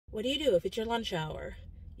what do you do if it's your lunch hour?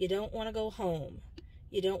 You don't want to go home.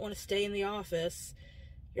 You don't want to stay in the office.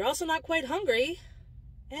 You're also not quite hungry.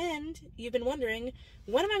 And you've been wondering,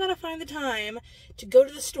 when am I going to find the time to go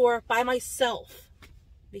to the store by myself?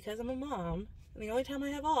 Because I'm a mom, and the only time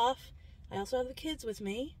I have off, I also have the kids with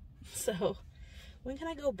me. So, when can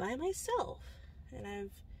I go by myself? And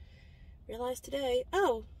I've realized today,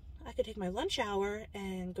 oh, I could take my lunch hour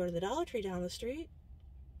and go to the Dollar Tree down the street.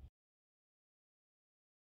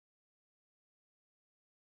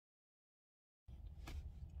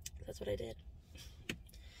 That's what I did.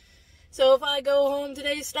 So if I go home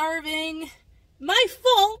today starving, my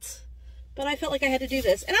fault, but I felt like I had to do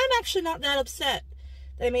this. And I'm actually not that upset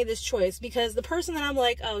that I made this choice, because the person that I'm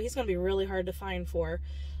like, oh, he's going to be really hard to find for,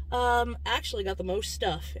 actually got the most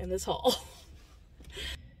stuff in this haul.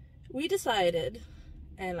 We decided,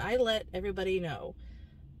 and I let everybody know,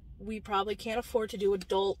 we probably can't afford to do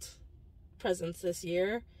adult presents this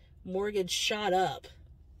year. Mortgage shot up.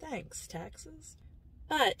 Thanks, taxes.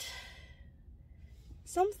 But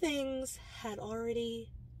some things had already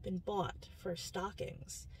been bought for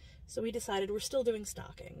stockings. So we decided we're still doing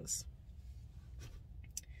stockings.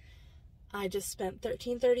 I just spent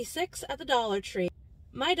 $13.36 at the Dollar Tree.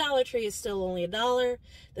 My Dollar Tree is still only $1.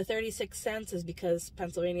 The 36 cents is because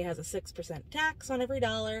Pennsylvania has a 6% tax on every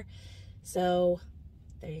dollar. So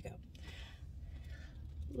there you go.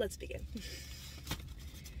 Let's begin.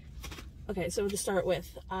 Okay, so to start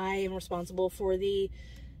with, I am responsible for the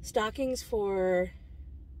stockings for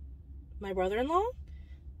my brother-in-law,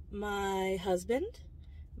 my husband,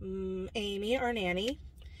 Amy, our nanny,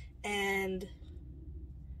 and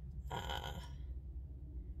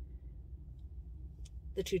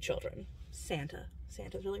the 2 children.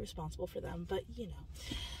 Santa's really responsible for them, but you know.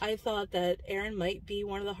 I thought that Aaron might be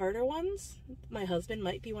one of the harder ones. My husband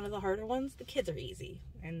might be one of the harder ones. The kids are easy,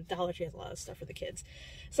 and Dollar Tree has a lot of stuff for the kids.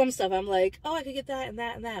 Some stuff I'm like, oh, I could get that and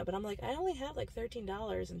that and that, but I'm like, I only have like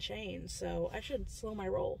 $13 and change, so I should slow my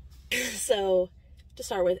roll. So, to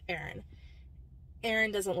start with, Aaron.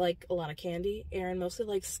 Aaron doesn't like a lot of candy. Aaron mostly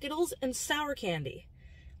likes Skittles and sour candy.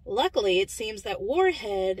 Luckily, it seems that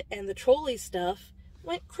Warhead and the trolley stuff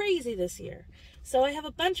went crazy this year. So I have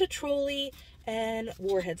a bunch of trolley and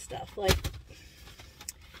Warhead stuff, like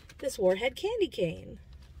this Warhead candy cane.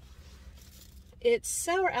 It's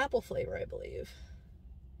sour apple flavor, I believe.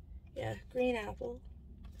 Yeah, green apple.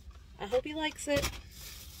 I hope he likes it.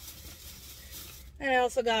 And I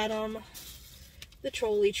also got him the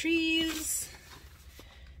trolley trees,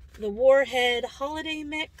 the Warhead holiday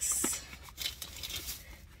mix,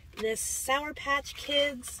 this Sour Patch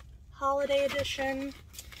Kids holiday edition,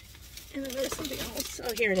 and then there's something else.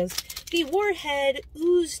 Oh, here it is. The Warhead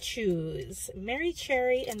Ooze Chews, Mary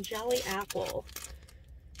Cherry and Jolly Apple.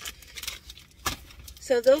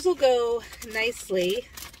 So those will go nicely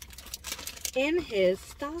in his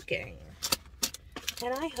stocking.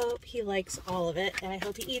 And I hope he likes all of it, and I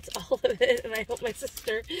hope he eats all of it, and I hope my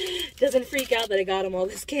sister doesn't freak out that I got him all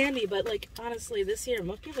this candy. But, like, honestly, this year,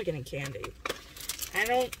 most people are getting candy.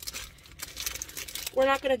 We're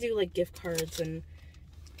not going to do, like, gift cards and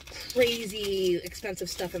crazy expensive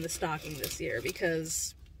stuff in the stocking this year,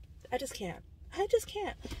 because I just can't. I'm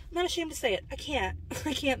not ashamed to say it. I can't.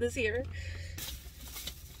 I can't this year.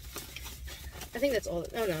 I think that's all.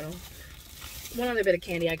 Oh, no. One other bit of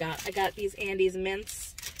candy I got. I got these Andes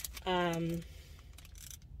Mints. Amy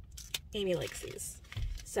likes these.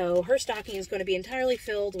 So her stocking is going to be entirely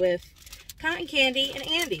filled with cotton candy and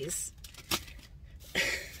Andes.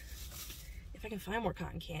 If I can find more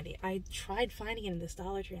cotton candy. I tried finding it in this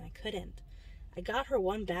Dollar Tree and I couldn't. I got her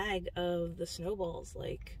one bag of the snowballs,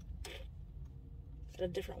 like, a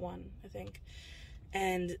different one, I think.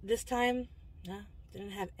 And this time, no.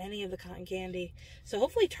 Didn't have any of the cotton candy. So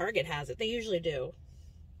hopefully Target has it. They usually do.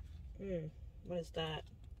 What is that?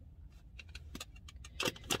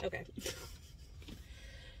 Okay.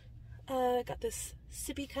 Got this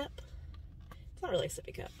sippy cup. It's not really a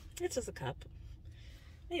sippy cup. It's just a cup.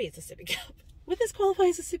 Maybe it's a sippy cup. Would this qualify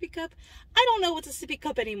as a sippy cup? I don't know what's a sippy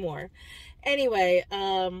cup anymore. Anyway,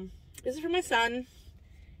 this is for my son.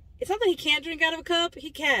 It's not that he can't drink out of a cup.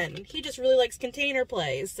 He can. He just really likes container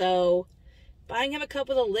play. So buying him a cup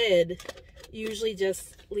with a lid usually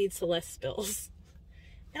just leads to less spills.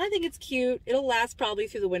 And I think it's cute. It'll last probably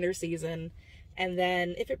through the winter season. And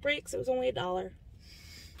then if it breaks, it was only $1.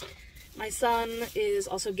 My son is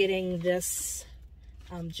also getting this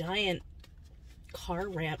giant car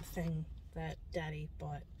ramp thing that Daddy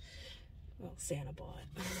bought. Well, Santa bought.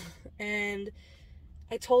 And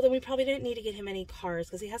I told him we probably didn't need to get him any cars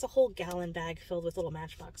because he has a whole gallon bag filled with little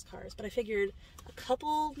Matchbox cars. But I figured a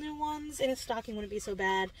couple new ones in his stocking wouldn't be so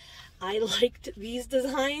bad. I liked these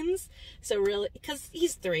designs. So really, because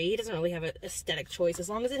he's 3, he doesn't really have an aesthetic choice. As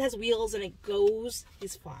long as it has wheels and it goes,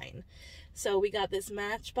 he's fine. So we got this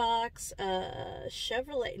Matchbox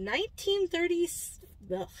Chevrolet 1930.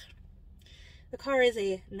 Ugh. The car is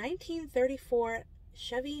a 1934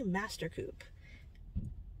 Chevy Master Coupe.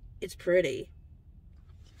 It's pretty.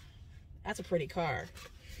 That's a pretty car.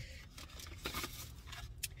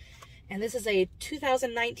 And this is a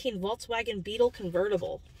 2019 Volkswagen Beetle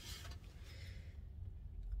convertible.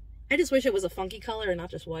 I just wish it was a funky color and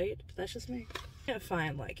not just white, but that's just me. I can't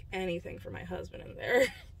find like anything for my husband in there.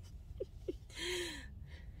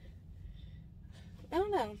 I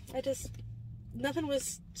don't know. Nothing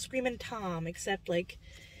was screaming Tom except like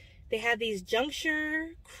they had these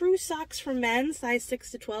Juncture crew socks for men, size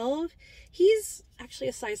 6 to 12. He's actually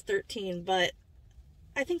a size 13, but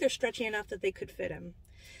I think they're stretchy enough that they could fit him.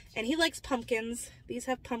 And he likes pumpkins. These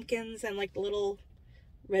have pumpkins and like the little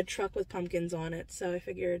red truck with pumpkins on it. So I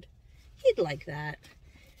figured he'd like that.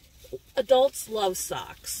 Adults love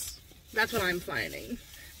socks. That's what I'm finding.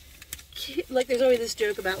 Like there's always this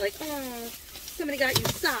joke about like, oh, somebody got you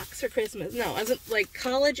socks for Christmas. No, as like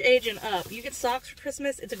college age and up, you get socks for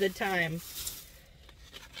Christmas, it's a good time.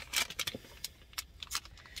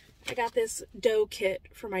 I got this dough kit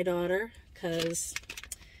for my daughter because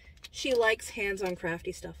she likes hands-on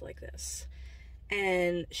crafty stuff like this.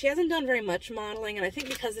 And she hasn't done very much modeling, and I think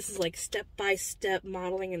because this is like step-by-step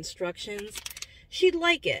modeling instructions, she'd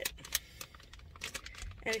like it.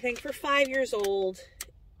 And I think for 5 years old,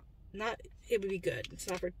 it would be good. It's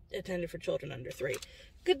not intended for children under 3.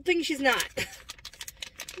 Good thing she's not.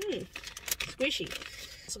 Squishy.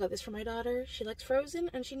 Also got this for my daughter. She likes Frozen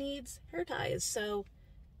and she needs hair ties, so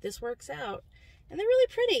this works out. And they're really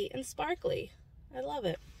pretty and sparkly. I love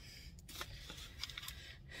it.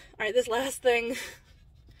 Alright, this last thing.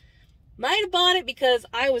 Might have bought it because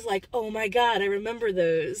I was like, oh my god, I remember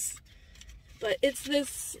those. But it's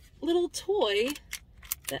this little toy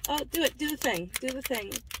that, oh, do the thing.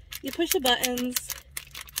 You push the buttons,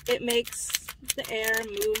 it makes the air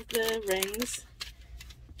move the rings.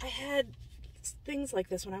 I had things like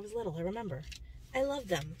this when I was little, I remember. I love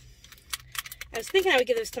them. I was thinking I would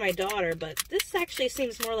give this to my daughter, but this actually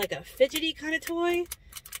seems more like a fidgety kind of toy.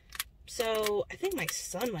 So I think my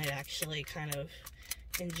son might actually kind of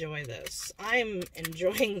enjoy this. I'm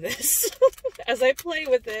enjoying this as I play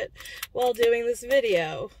with it while doing this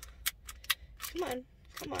video. Come on,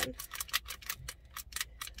 come on.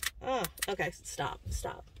 Oh, okay, stop.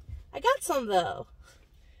 I got some though.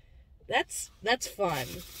 That's fun.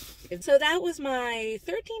 And so that was my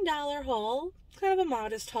 $13 haul, kind of a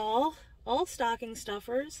modest haul, all stocking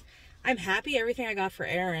stuffers. I'm happy everything I got for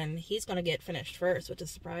Aaron, he's going to get finished first, which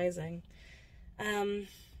is surprising.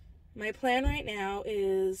 My plan right now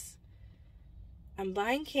is I'm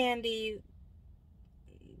buying candy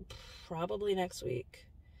probably next week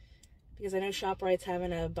because I know ShopRite's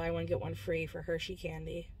having a buy one get one free for Hershey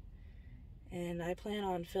candy. And I plan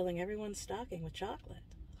on filling everyone's stocking with chocolate.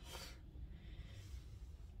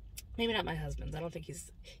 Maybe not my husband's. I don't think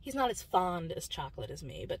he's not as fond as chocolate as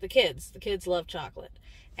me, but the kids love chocolate.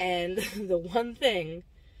 And the one thing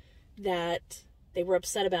that they were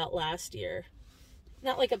upset about last year,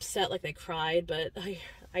 not like upset like they cried, but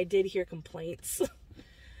I did hear complaints.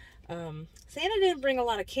 Santa didn't bring a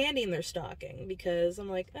lot of candy in their stocking because I'm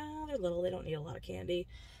like, oh, they're little, they don't need a lot of candy.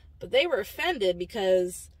 But they were offended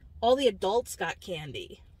because all the adults got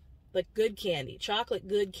candy, like good candy, chocolate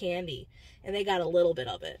good candy, and they got a little bit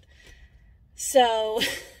of it. So,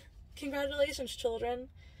 congratulations, children.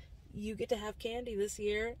 You get to have candy this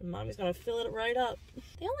year, and Mommy's going to fill it right up.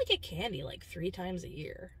 They only get candy like 3 times a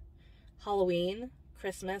year. Halloween,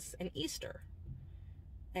 Christmas, and Easter.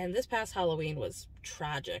 And this past Halloween was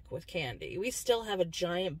tragic with candy. We still have a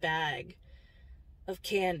giant bag of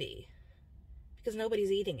candy because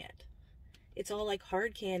nobody's eating it. It's all like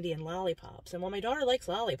hard candy and lollipops. And while my daughter likes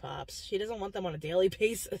lollipops, she doesn't want them on a daily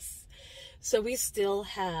basis. So we still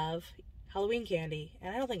have Halloween candy,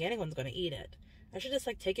 and I don't think anyone's going to eat it. I should just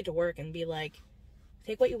like take it to work and be like,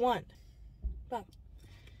 take what you want. Well,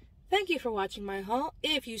 thank you for watching my haul.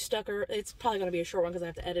 If you stuck her, it's probably going to be a short one because I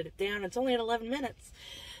have to edit it down. It's only at 11 minutes.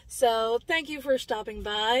 So thank you for stopping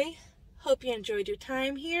by. Hope you enjoyed your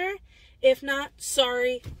time here. If not,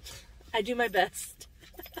 sorry. I do my best.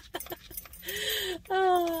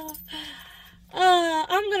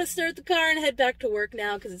 I'm going to start the car and head back to work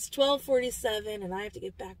now because it's 12:47 and I have to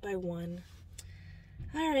get back by 1.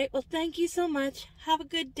 All right. Well, thank you so much. Have a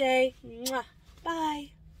good day. Mwah.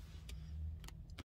 Bye.